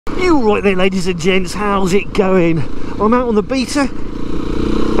You right there, ladies and gents, how's it going? I'm out on the Beta.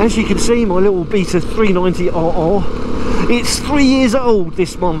 As you can see, my little Beta 390RR. It's 3 years old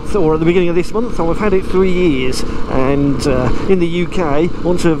this month, or at the beginning of this month. I've had it 3 years, and in the UK,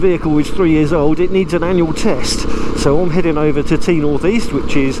 once a vehicle is 3 years old, it needs an annual test. So I'm heading over to T North East,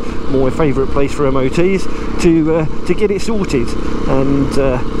 which is my favourite place for MOTs, to get it sorted. And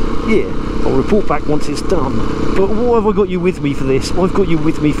yeah, I'll report back once it's done. But why have I got you with me for this? I've got you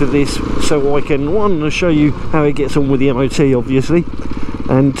with me for this so I can, one, show you how it gets on with the MOT, obviously,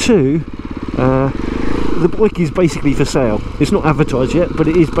 and two, the bike is basically for sale. It's not advertised yet, but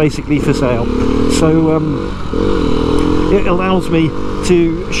it is basically for sale. So it allows me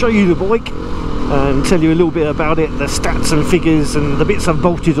to show you the bike and tell you a little bit about it, the stats and figures and the bits I've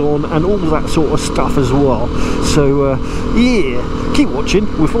bolted on and all that sort of stuff as well. So yeah, keep watching.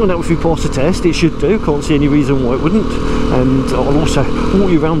 We'll find out if we pass the test. It should do, can't see any reason why it wouldn't. And I'll also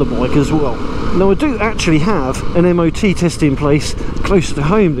walk you around the bike as well. Now, I do actually have an MOT test in place closer to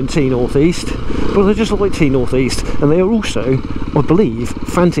home than T North East, but I just like T North East, and they are also, I believe,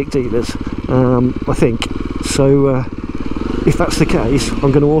 Fantic dealers, I think. So if that's the case,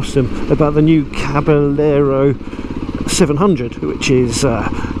 I'm going to ask them about the new Caballero 700, which is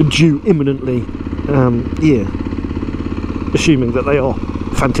due imminently. Yeah, assuming that they are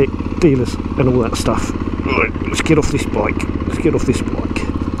Fantic dealers and all that stuff. Right, let's get off this bike. Let's get off this bike.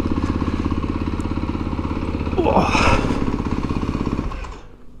 Oh.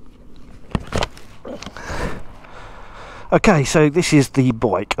 Okay, so this is the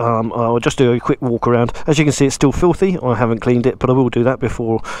bike. I'll just do a quick walk around. As you can see, it's still filthy. I haven't cleaned it, but I will do that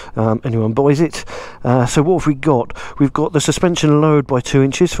before anyone buys it. So what have we got? We've got the suspension lowered by 2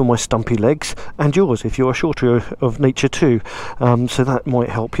 inches for my stumpy legs, and yours if you're a shorter of nature too. So that might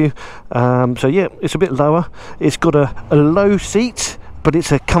help you. So yeah, it's a bit lower. It's got a low seat, but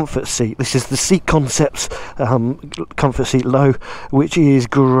it's a comfort seat. This is the Seat Concepts comfort seat low, which is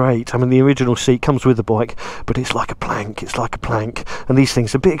great. I mean, the original seat comes with the bike, but it's like a plank. It's like a plank, and these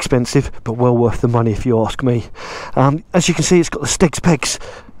things are a bit expensive, but well worth the money if you ask me. As you can see, it's got the Stegs pegs,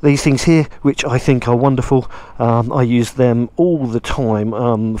 these things here, which I think are wonderful. I use them all the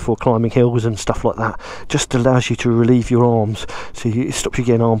time for climbing hills and stuff like that. Just allows you to relieve your arms, so it stops you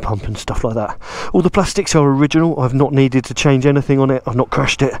getting arm pump and stuff like that. All the plastics are original. I've not needed to change anything on it. I've not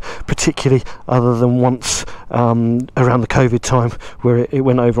crashed it particularly, other than once around the COVID time where it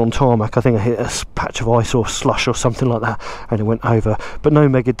went over on tarmac. I think I hit a patch of ice or slush or something like that, and it went over. But no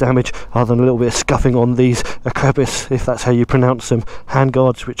mega damage, other than a little bit of scuffing on these Acrebis, if that's how you pronounce them,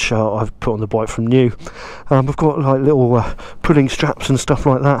 handguards, which I've put on the bike from new. I've got like little pulling straps and stuff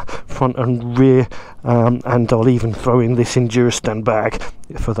like that, front and rear, and I'll even throw in this Enduristan bag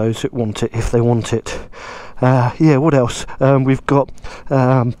for those that want it, if they want it. Yeah, what else? We've got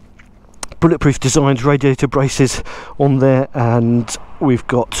bulletproof designs, radiator braces on there, and we've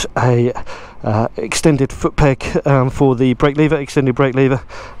got a extended foot peg for the brake lever, extended brake lever,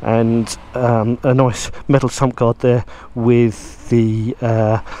 and a nice metal sump guard there with the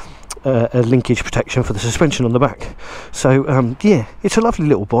a linkage protection for the suspension on the back. So yeah, it's a lovely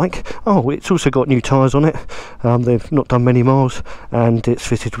little bike. Oh, it's also got new tyres on it. They've not done many miles, and it's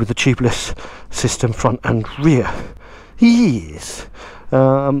fitted with the tubeless system front and rear. Yes.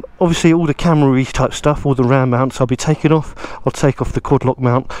 Obviously all the camera-y type stuff, all the RAM mounts I'll be taking off. I'll take off the quad lock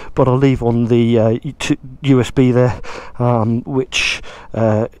mount, but I'll leave on the USB there, which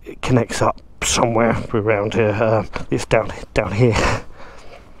connects up somewhere around here. It's down here.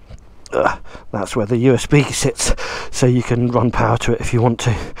 That's where the USB sits, so you can run power to it if you want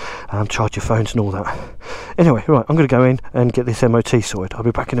to, charge your phones and all that. Anyway, right, I'm going to go in and get this MOT sorted. I'll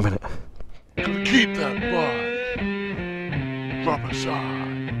be back in a minute. Keep that bike from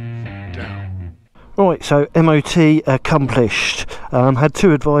side down. Right, so MOT accomplished. Had 2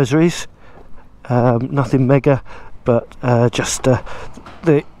 advisories, nothing mega, but just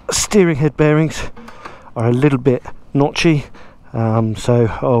the steering head bearings are a little bit notchy. So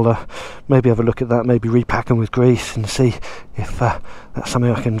I'll maybe have a look at that, maybe repack them with grease and see if that's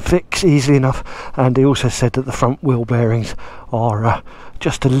something I can fix easily enough. And he also said that the front wheel bearings are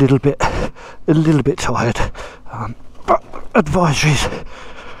just a little bit tired, but advisories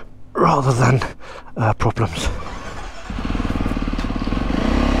rather than problems.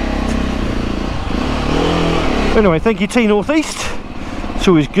 Anyway, thank you T North East. It's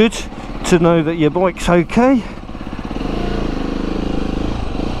always good to know that your bike's okay.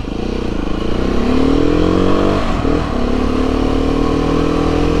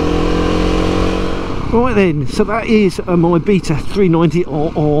 Right then, so that is my Beta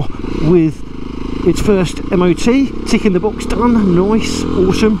 390RR with its first MOT, ticking the box done, nice,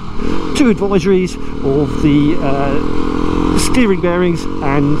 awesome. 2 advisories of the steering bearings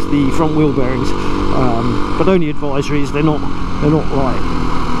and the front wheel bearings, but only advisories. They're not like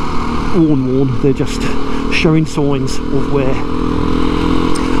worn, they're just showing signs of wear.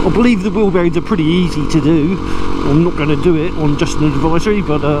 I believe the wheel bearings are pretty easy to do. I'm not going to do it on just an advisory,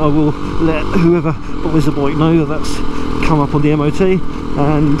 but I will let whoever buys the bike know that that's come up on the MOT,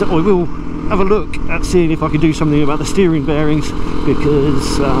 and I will have a look at seeing if I can do something about the steering bearings,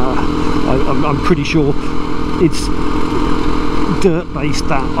 because I'm pretty sure it's dirt based.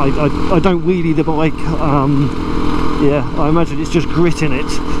 That I don't wheelie the bike. Yeah, I imagine it's just grit in it,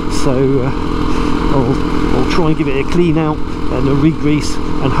 so I'll try and give it a clean out and a re-grease,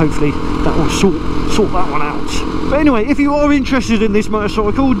 and hopefully that will sort that one out. But anyway, if you are interested in this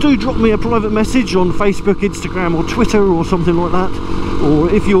motorcycle, do drop me a private message on Facebook, Instagram or Twitter or something like that. Or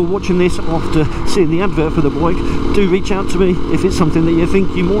if you're watching this after seeing the advert for the bike, do reach out to me if it's something that you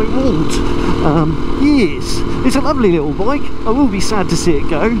think you might want. Yes, it's a lovely little bike. I will be sad to see it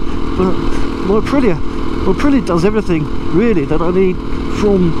go, but my Aprilia does everything really that I need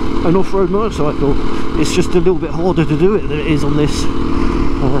from an off-road motorcycle. It's just a little bit harder to do it than it is on this.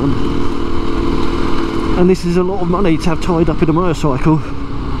 And this is a lot of money to have tied up in a motorcycle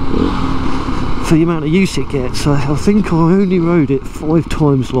for the amount of use it gets. I think I only rode it 5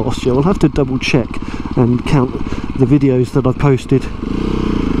 times last year. I'll have to double check and count the videos that I've posted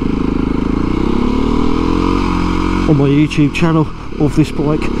on my YouTube channel of this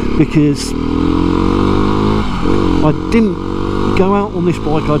bike, because I didn't go out on this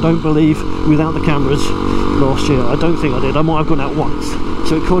bike, I don't believe, without the cameras last year. I don't think I did. I might have gone out once,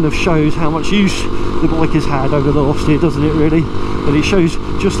 so it kind of shows how much use the bike has had over the last year, doesn't it really? And it shows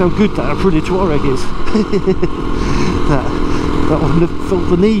just how good that Aprilia Tuareg is. that I would have felt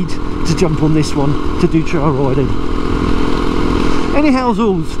the need to jump on this one to do trail riding. Anyhow,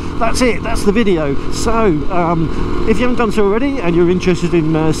 that's it, that's the video. So if you haven't done so already and you're interested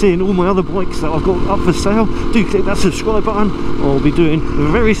in seeing all my other bikes that I've got up for sale, do click that subscribe button. I'll be doing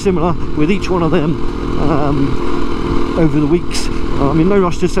very similar with each one of them over the weeks. I'm in no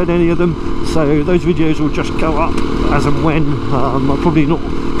rush to sell any of them, so those videos will just go up as and when. I'll probably not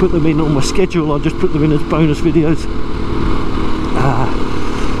put them in on my schedule, I'll just put them in as bonus videos.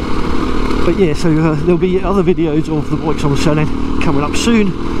 But yeah, so there'll be other videos of the bikes I'm selling coming up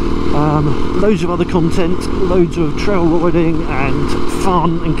soon. Loads of other content, loads of trail riding and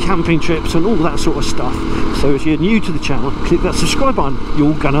fun and camping trips and all that sort of stuff. So if you're new to the channel, click that subscribe button,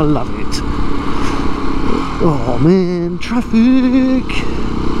 you're gonna love it. Oh man, traffic!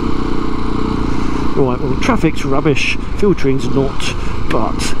 Right, well, traffic's rubbish, filtering's not,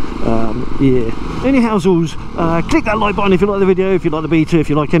 but yeah. Anyhow, click that like button if you like the video, if you like the beta, if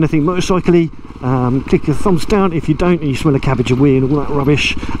you like anything motorcycle-y. Click a thumbs down if you don't and you smell a cabbage and wee and all that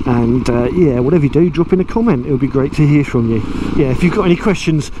rubbish. And yeah, whatever you do, drop in a comment, it would be great to hear from you. Yeah, if you've got any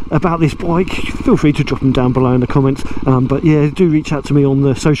questions about this bike, feel free to drop them down below in the comments. But yeah, do reach out to me on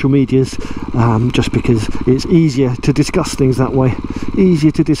the social medias, just because it's easier to discuss things that way. Easier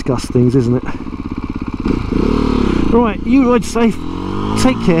to discuss things, isn't it? Right, you ride safe,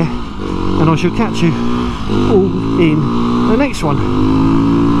 take care, and I shall catch you all in the next one.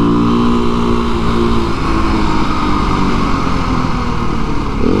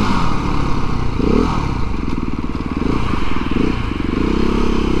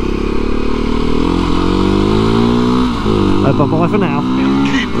 Bye-bye for now.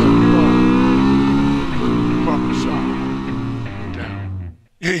 Keep the rubber side down.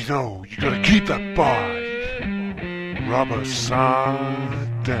 You know, you gotta keep that bike rubber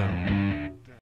side down.